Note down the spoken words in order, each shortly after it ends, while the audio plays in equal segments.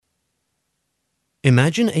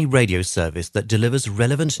Imagine a radio service that delivers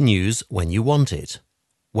relevant news when you want it.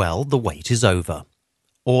 Well, the wait is over.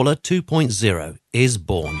 ORLA 2.0 is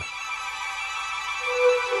born.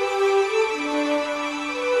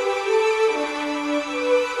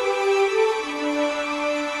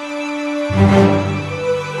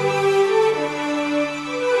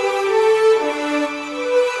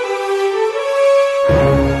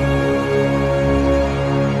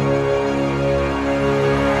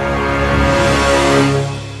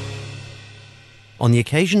 On the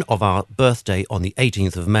occasion of our birthday on the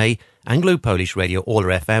 18th of May, Anglo-Polish Radio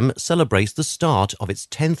ORLA FM celebrates the start of its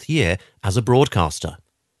 10th year as a broadcaster.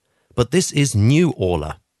 But this is new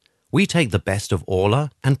ORLA. We take the best of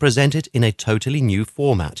ORLA and present it in a totally new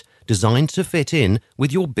format, designed to fit in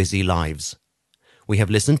with your busy lives. We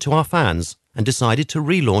have listened to our fans and decided to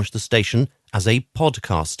relaunch the station as a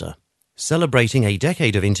podcaster. Celebrating a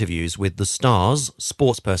decade of interviews with the stars,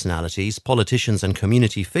 sports personalities, politicians and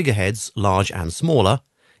community figureheads, large and smaller,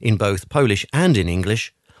 in both Polish and in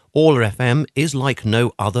English, ORLA FM is like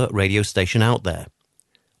no other radio station out there.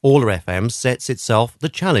 ORLA FM sets itself the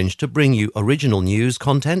challenge to bring you original news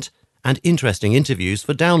content and interesting interviews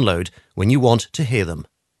for download when you want to hear them.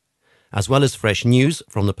 As well as fresh news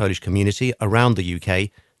from the Polish community around the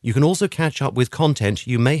UK, you can also catch up with content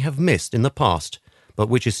you may have missed in the past, but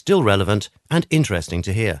which is still relevant and interesting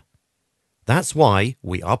to hear. That's why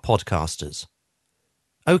we are podcasters.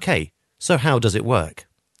 Okay, so how does it work?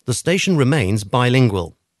 The station remains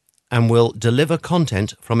bilingual and will deliver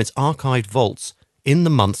content from its archived vaults in the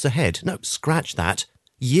months ahead. No, scratch that,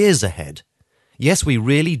 years ahead. Yes, we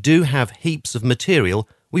really do have heaps of material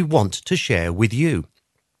we want to share with you.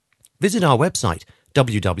 Visit our website,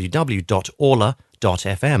 www.orla.fm.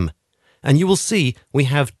 and you will see we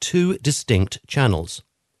have two distinct channels.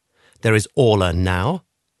 There is ORLA Now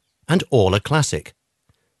and ORLA Classic.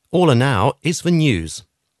 ORLA Now is for news.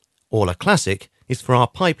 ORLA Classic is for our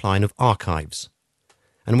pipeline of archives.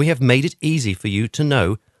 And we have made it easy for you to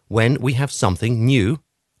know when we have something new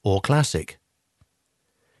or classic.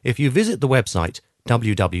 If you visit the website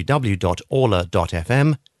www.orla.fm,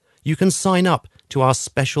 you can sign up to our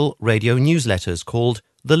special radio newsletters called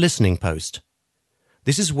The Listening Post.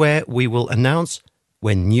 This is where we will announce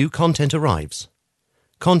when new content arrives.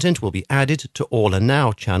 Content will be added to ORLA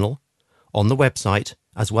Now channel, on the website,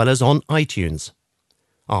 as well as on iTunes.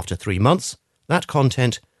 After 3 months, that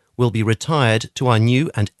content will be retired to our new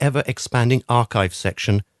and ever-expanding archive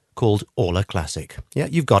section called ORLA Classic. Yeah,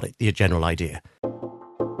 you've got it, the general idea.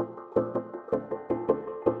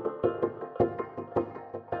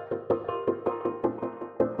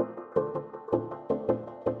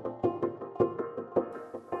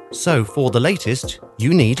 So for the latest,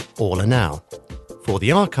 you need ORLA Now. For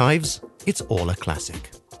the archives, it's ORLA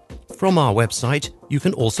Classic. From our website, you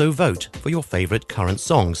can also vote for your favourite current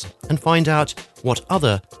songs and find out what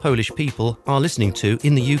other Polish people are listening to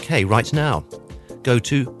in the UK right now. Go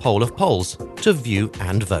to Poll of Polls to view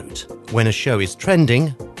and vote. When a show is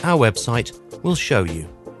trending, our website will show you,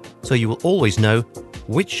 so you will always know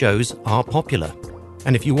which shows are popular.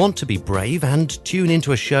 And if you want to be brave and tune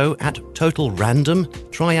into a show at total random,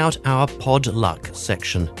 try out our Pod Luck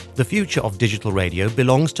section. The future of digital radio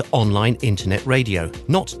belongs to online internet radio,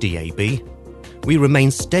 not DAB. We remain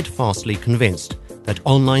steadfastly convinced that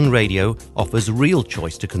online radio offers real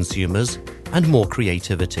choice to consumers and more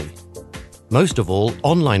creativity. Most of all,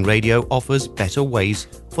 online radio offers better ways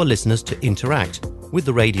for listeners to interact with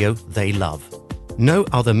the radio they love. No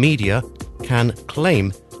other media can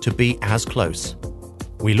claim to be as close.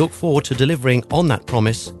 We look forward to delivering on that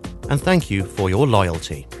promise and thank you for your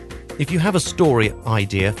loyalty. If you have a story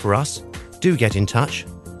idea for us, do get in touch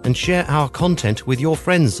and share our content with your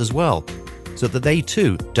friends as well, so that they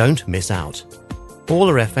too don't miss out.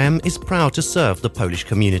 ORLA FM is proud to serve the Polish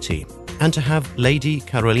community and to have Lady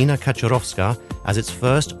Karolina Kaczorowska as its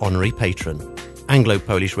first honorary patron.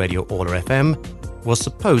 Anglo-Polish Radio ORLA FM was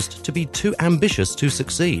supposed to be too ambitious to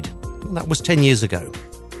succeed. That was 10 years ago.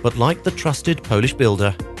 But like the trusted Polish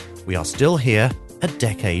builder, we are still here a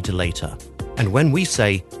decade later. And when we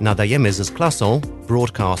say nadajemy z klasą,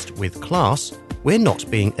 broadcast with class, we're not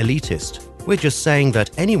being elitist. We're just saying that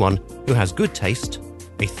anyone who has good taste,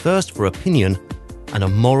 a thirst for opinion, and a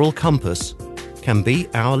moral compass can be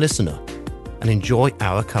our listener and enjoy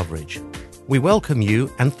our coverage. We welcome you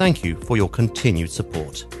and thank you for your continued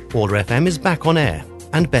support. ORLA FM is back on air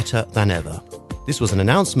and better than ever. This was an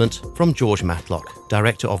announcement from George Matlock,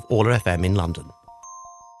 Director of ORLA FM in London.